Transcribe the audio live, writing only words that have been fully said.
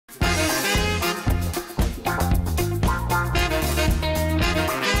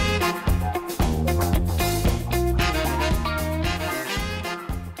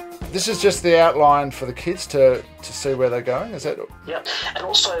this is just the outline for the kids to see where they're going, is that? Yeah, and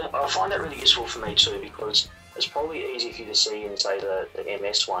also I find that really useful for me too, because it's probably easy for you to see in, say, the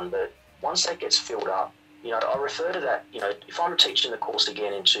MS one, but once that gets filled up, you know, I refer to that, you know, if I'm teaching the course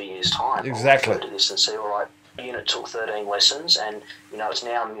again in 2 years' time, Exactly. I'll refer to this and say, all right, unit took 13 lessons, and, you know, it's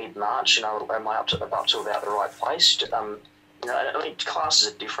now mid-March, you know, am I up to about the right place? You know, I mean,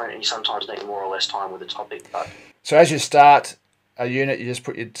 classes are different, and you sometimes need more or less time with the topic, but... So as you start a unit, you just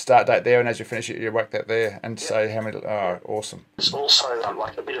put your start date there, and as you finish it, you whack that there and say how many. Oh, awesome! It's also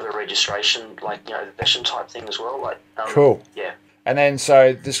like a bit of a registration, like, you know, the session type thing as well. Like, cool. Yeah. And then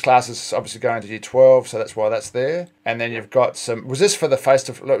so this class is obviously going to year 12, so that's why that's there. And then you've got some. Was this for the face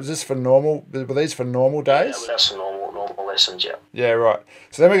to? Was this for normal? Were these for normal days? Yeah, that's for normal lessons. Yeah. Yeah, right.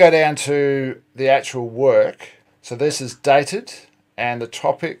 So then we go down to the actual work. So this is dated, and the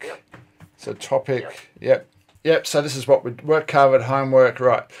topic. Yep. So topic. Yep. So this is what we work covered, homework,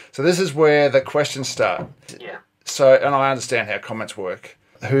 right. So this is where the questions start. Yeah. So, and I understand how comments work.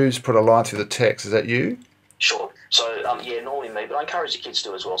 Who's put a line through the text? Is that you? Sure. So, yeah, normally me, but I encourage the kids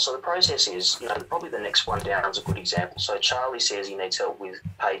to as well. So the process is, you know, probably the next one down is a good example. So Charlie says he needs help with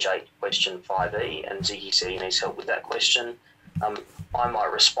page 8, question 5E, and Ziggy said he needs help with that question. I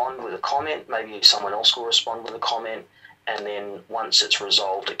might respond with a comment. Maybe someone else will respond with a comment. And then once it's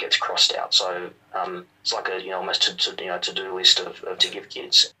resolved, it gets crossed out. So it's like a, you know, almost to-do list of to give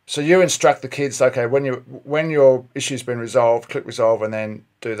kids. So you instruct the kids, okay, when your issue's been resolved, click resolve, and then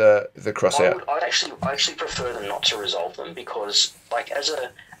do the cross out. I actually prefer them not to resolve them, because, like, as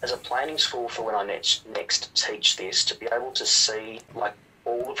a planning tool for when I next teach this, to be able to see, like,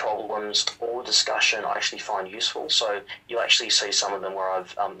 all the problems, all the discussion, I actually find useful. So you'll actually see some of them where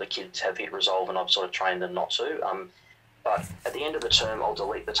I've the kids have hit resolve, and I've sort of trained them not to. But at the end of the term, I'll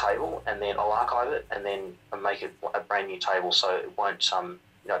delete the table, and then I'll archive it, and then make it a brand new table, so it won't, you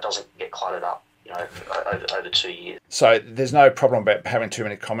know, it doesn't get cluttered up, you know, over 2 years. So there's no problem about having too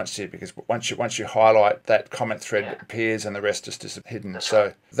many comments here, because once you highlight, that comment thread appears, and the rest is just hidden.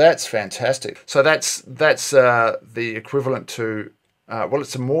 So that's fantastic. So that's the equivalent to well,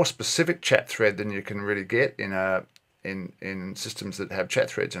 it's a more specific chat thread than you can really get in systems that have chat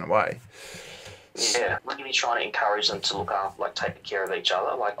threads in a way. Yeah, really trying to encourage them to look after, like, take care of each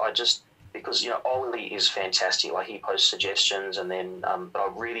other. Like, because, you know, Ollie is fantastic. Like, he posts suggestions, and then, but I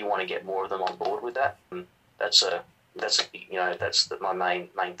really want to get more of them on board with that. That's you know, that's my main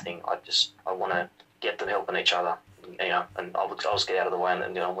thing. I want to get them helping each other, you know, and I'll just get out of the way and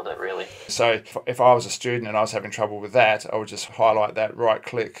then get on with it, really. So if I was a student and I was having trouble with that, I would just highlight that, right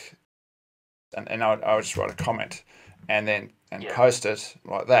click, and I would just write a comment, and then post it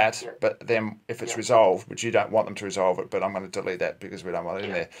like that. But then if it's resolved, which you don't want them to resolve it, but I'm going to delete that because we don't want it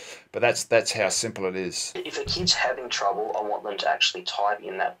in there. But that's how simple it is. If a kid's having trouble, I want them to actually type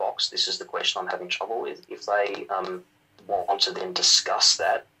in that box, this is the question I'm having trouble with. If they want to then discuss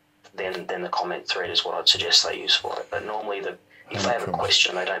that, then the comment thread is what I'd suggest they use for it. But normally if they have a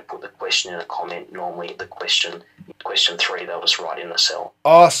question, they don't put the question in a comment. Normally the question 3, they'll just write in the cell.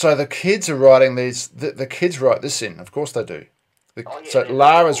 Oh, so the kids are writing these, the kids write this in. Of course they do. So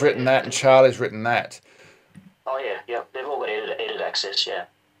Lara's written that, and Charlie's written that. Oh, yeah. They've all got edit access, yeah.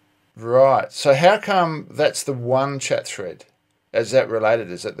 Right. So how come that's the one chat thread? Is that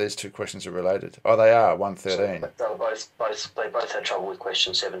related? Is that these two questions are related? Oh, they are, 113. So they both had trouble with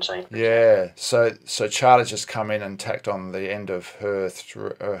question 17. Yeah. So Charlie's just come in and tacked on the end of her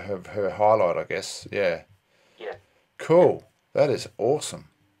highlight, I guess. Yeah. Yeah. Cool. That is awesome.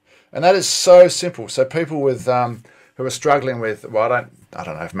 And that is so simple. So people with who are struggling with, well, I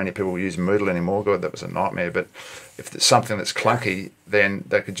don't know if many people use Moodle anymore. God, that was a nightmare. But if there's something that's clunky, then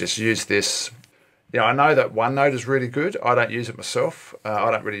they could just use this. Yeah, I know that OneNote is really good. I don't use it myself. I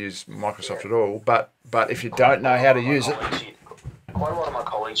don't really use Microsoft at all. But if you don't know how to use it, quite a lot of my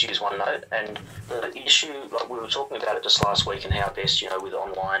colleagues use OneNote, and the issue, like we were talking about it just last week, and how best, you know, with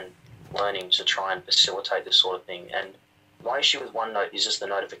online learning to try and facilitate this sort of thing. And my issue with OneNote is just the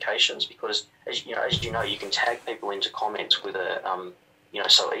notifications, because as you know, you can tag people into comments with a you know,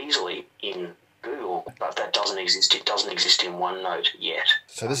 so easily in Google, but that doesn't exist. It doesn't exist in OneNote yet.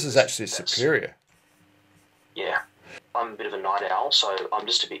 So this is actually superior. Yeah. I'm a bit of a night owl, so I'm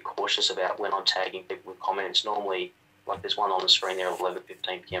just a bit cautious about when I'm tagging people with comments. Normally, like there's one on the screen there of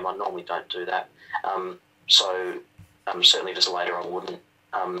 11:15 p.m. I normally don't do that. So certainly just later I wouldn't.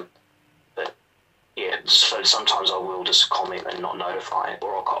 But yeah, so sometimes I will just comment and not notify,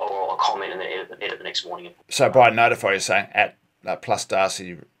 or I'll comment and then edit the next morning. So by notify, you're saying at plus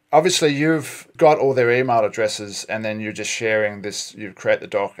Darcy obviously you've got all their email addresses, and then you're just sharing this. You create the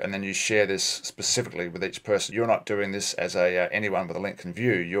doc, and then you share this specifically with each person. You're not doing this as a anyone with a link can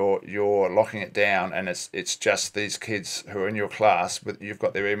view. You're locking it down, and it's just these kids who are in your class. You've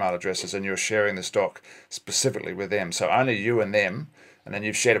got their email addresses, and you're sharing this doc specifically with them. So only you and them, and then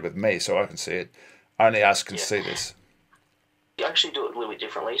you've shared it with me, so I can see it. Only us can see this. You actually do it a little bit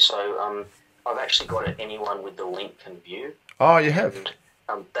differently. So I've actually got it anyone with the link can view. Oh, you have.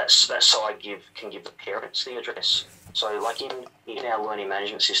 And that's so I can give the parents the address. So like in our learning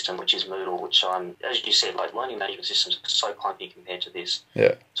management system, which is Moodle, which as you said, like learning management systems are so clunky compared to this.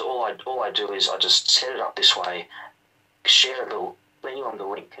 Yeah. So all I do is I just set it up this way, share it. Anyone with the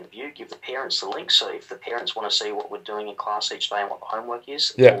link can view, give the parents the link. So if the parents want to see what we're doing in class each day and what the homework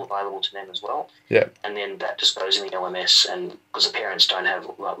is, it's all available to them as well. Yeah. And then that just goes in the LMS, and because the parents don't have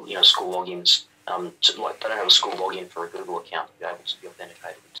school logins, they don't have a school login for a Google account to be able to be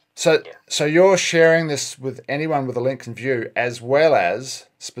authenticated. So you're sharing this with anyone with a link can view, as well as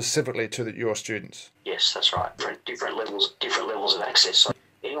specifically to your students. Yes, that's right. Different levels of access. So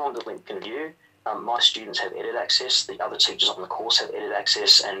anyone with a link can view. My students have edit access. The other teachers on the course have edit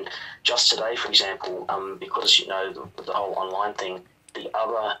access. And just today, for example, because the whole online thing, the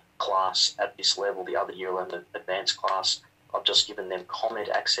other class at this level, the other Year 11 advanced class, I've just given them comment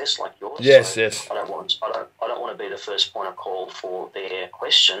access like yours. Yes, so yes. I don't want to be the first point of call for their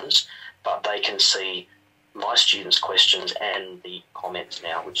questions, but they can see my students' questions and the comments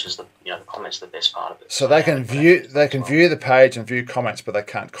now, which is the comments are the best part of it. So they can view the page and view comments, but they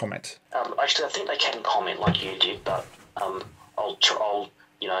can't comment. Actually, I think they can comment like you did, but I'll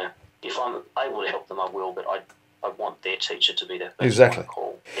if I'm able to help them, I will. But I want their teacher to be their first point of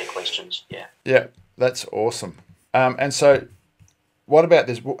call their questions. Yeah. Yeah, that's awesome. And so, what about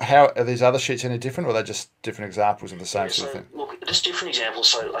this? How are these other sheets any different, or are they just different examples of the same sort of thing? Look, just different examples.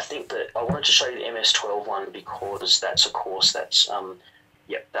 So I think that I wanted to show you the MS-12 one because that's a course that's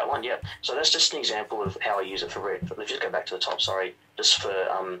that one. Yeah. So that's just an example of how I use it for let's just go back to the top. Sorry, just for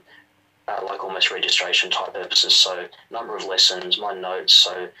like almost registration type purposes. So number of lessons, my notes.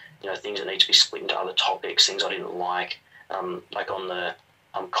 So things that need to be split into other topics, things I didn't like on the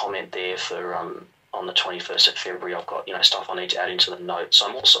comment there for on the 21st of February, I've got stuff I need to add into the notes. So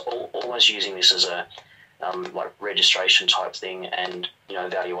I'm also always using this as a like registration type thing and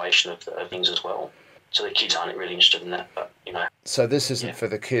evaluation of things as well. So the kids aren't really interested in that, but So this isn't for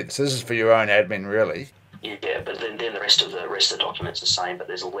the kids. This is for your own admin, really. Yeah, but then the rest of the documents are the same, but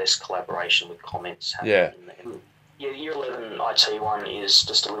there's less collaboration with comments happening. Yeah. Yeah, the Year 11 IT one is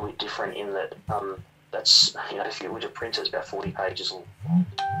just a little bit different in that that's if you were to print it, it's about 40 pages long.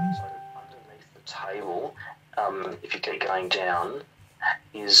 So underneath the table, if you keep going down,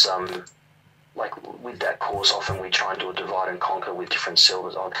 is like with that course, often we try and do a divide and conquer with different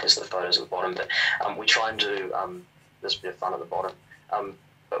syllabus. There's the photos at the bottom, but we try and do there's a bit of fun at the bottom,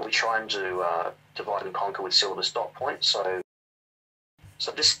 but we try and do divide and conquer with syllabus dot points. So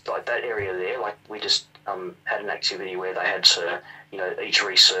this like that area there, like we just had an activity where they had to each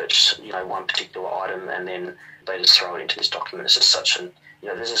research one particular item, and then they just throw it into this document. It's just such an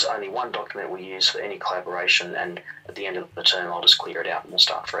there's just only one document we use for any collaboration, and at the end of the term I'll just clear it out and we'll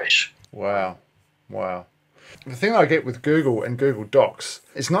start fresh. Wow. The thing I get with Google and Google Docs,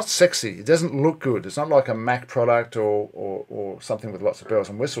 it's not sexy. It doesn't look good. It's not like a Mac product or something with lots of bells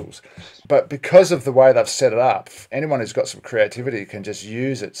and whistles. But because of the way they've set it up, anyone who's got some creativity can just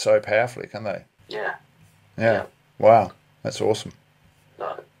use it so powerfully, can they? Yeah. Wow. That's awesome.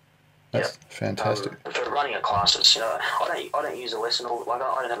 That's fantastic. For running a class, it's, I don't use a lesson, I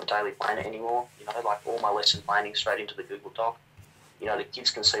don't have a daily planner anymore. Like all my lesson planning straight into the Google Doc. The kids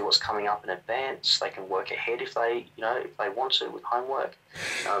can see what's coming up in advance. They can work ahead if they want to with homework.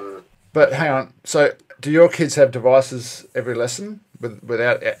 But hang on. So, do your kids have devices every lesson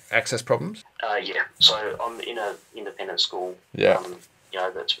without access problems? Yeah. So I'm in an independent school. Yeah.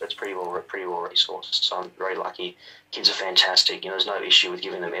 That's pretty well resourced. So I'm very lucky. Kids are fantastic. There's no issue with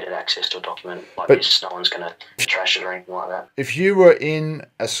giving them edit access to a document like this. No one's going to trash it or anything like that. If you were in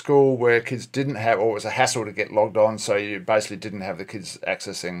a school where kids didn't have, or it was a hassle to get logged on, so you basically didn't have the kids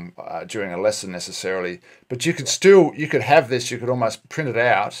accessing during a lesson necessarily, but you could have this. You could almost print it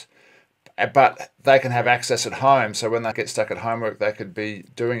out, but they can have access at home. So when they get stuck at homework, they could be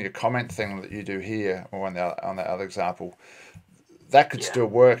doing your comment thing that you do here, or on the other example. That could still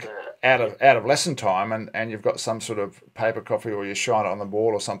work out of lesson time, and you've got some sort of paper copy, or you shine it on the wall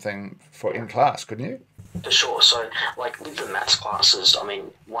or something for in class, couldn't you? For sure. So, like with the maths classes, I mean,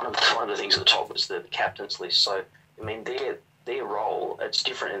 one of the things at the top was the captain's list. So, I mean, their role, it's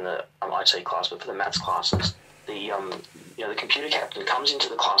different in the IT class, but for the maths classes, the the computer captain comes into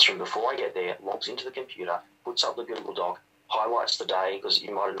the classroom before I get there, logs into the computer, puts up the Google Doc, highlights the day, because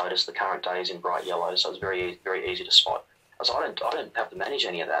you might have noticed the current day is in bright yellow, so it's very, very easy to spot. So I don't have to manage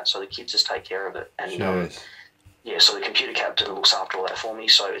any of that, so the kids just take care of it. And so the computer captain looks after all that for me.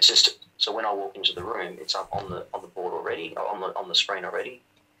 So it's just, so when I walk into the room, it's up on the board already, on the screen already.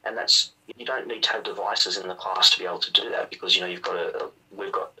 And that's, you don't need to have devices in the class to be able to do that, because we've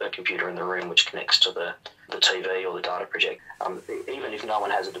got a computer in the room which connects to the TV or the data project. Even if no one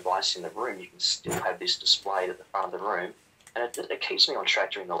has a device in the room, you can still have this displayed at the front of the room, and it keeps me on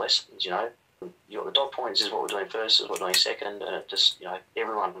track during the lessons. The dot points is what we're doing first, is what we're doing second, and it just,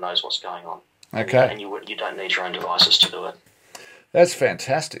 everyone knows what's going on. Okay. And you don't need your own devices to do it. That's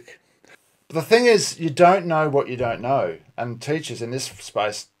fantastic. But the thing is, you don't know what you don't know, and teachers in this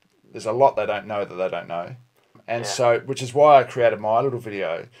space, there's a lot they don't know that they don't know, and so, which is why I created my little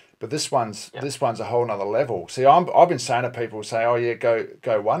video. But this one's a whole nother level. See, I've been saying to people, say, oh yeah, go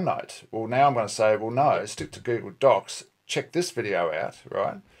OneNote. Well, now I'm going to say, well, no, stick to Google Docs. Check this video out,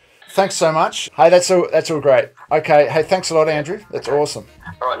 right? Thanks so much. Hey, that's all great. Okay, hey, thanks a lot, Andrew. That's awesome.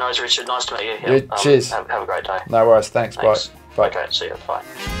 All right, no, Richard. Nice to meet you. Cheers. Have a great day. No worries. Thanks. Bye. Okay, see you. Bye.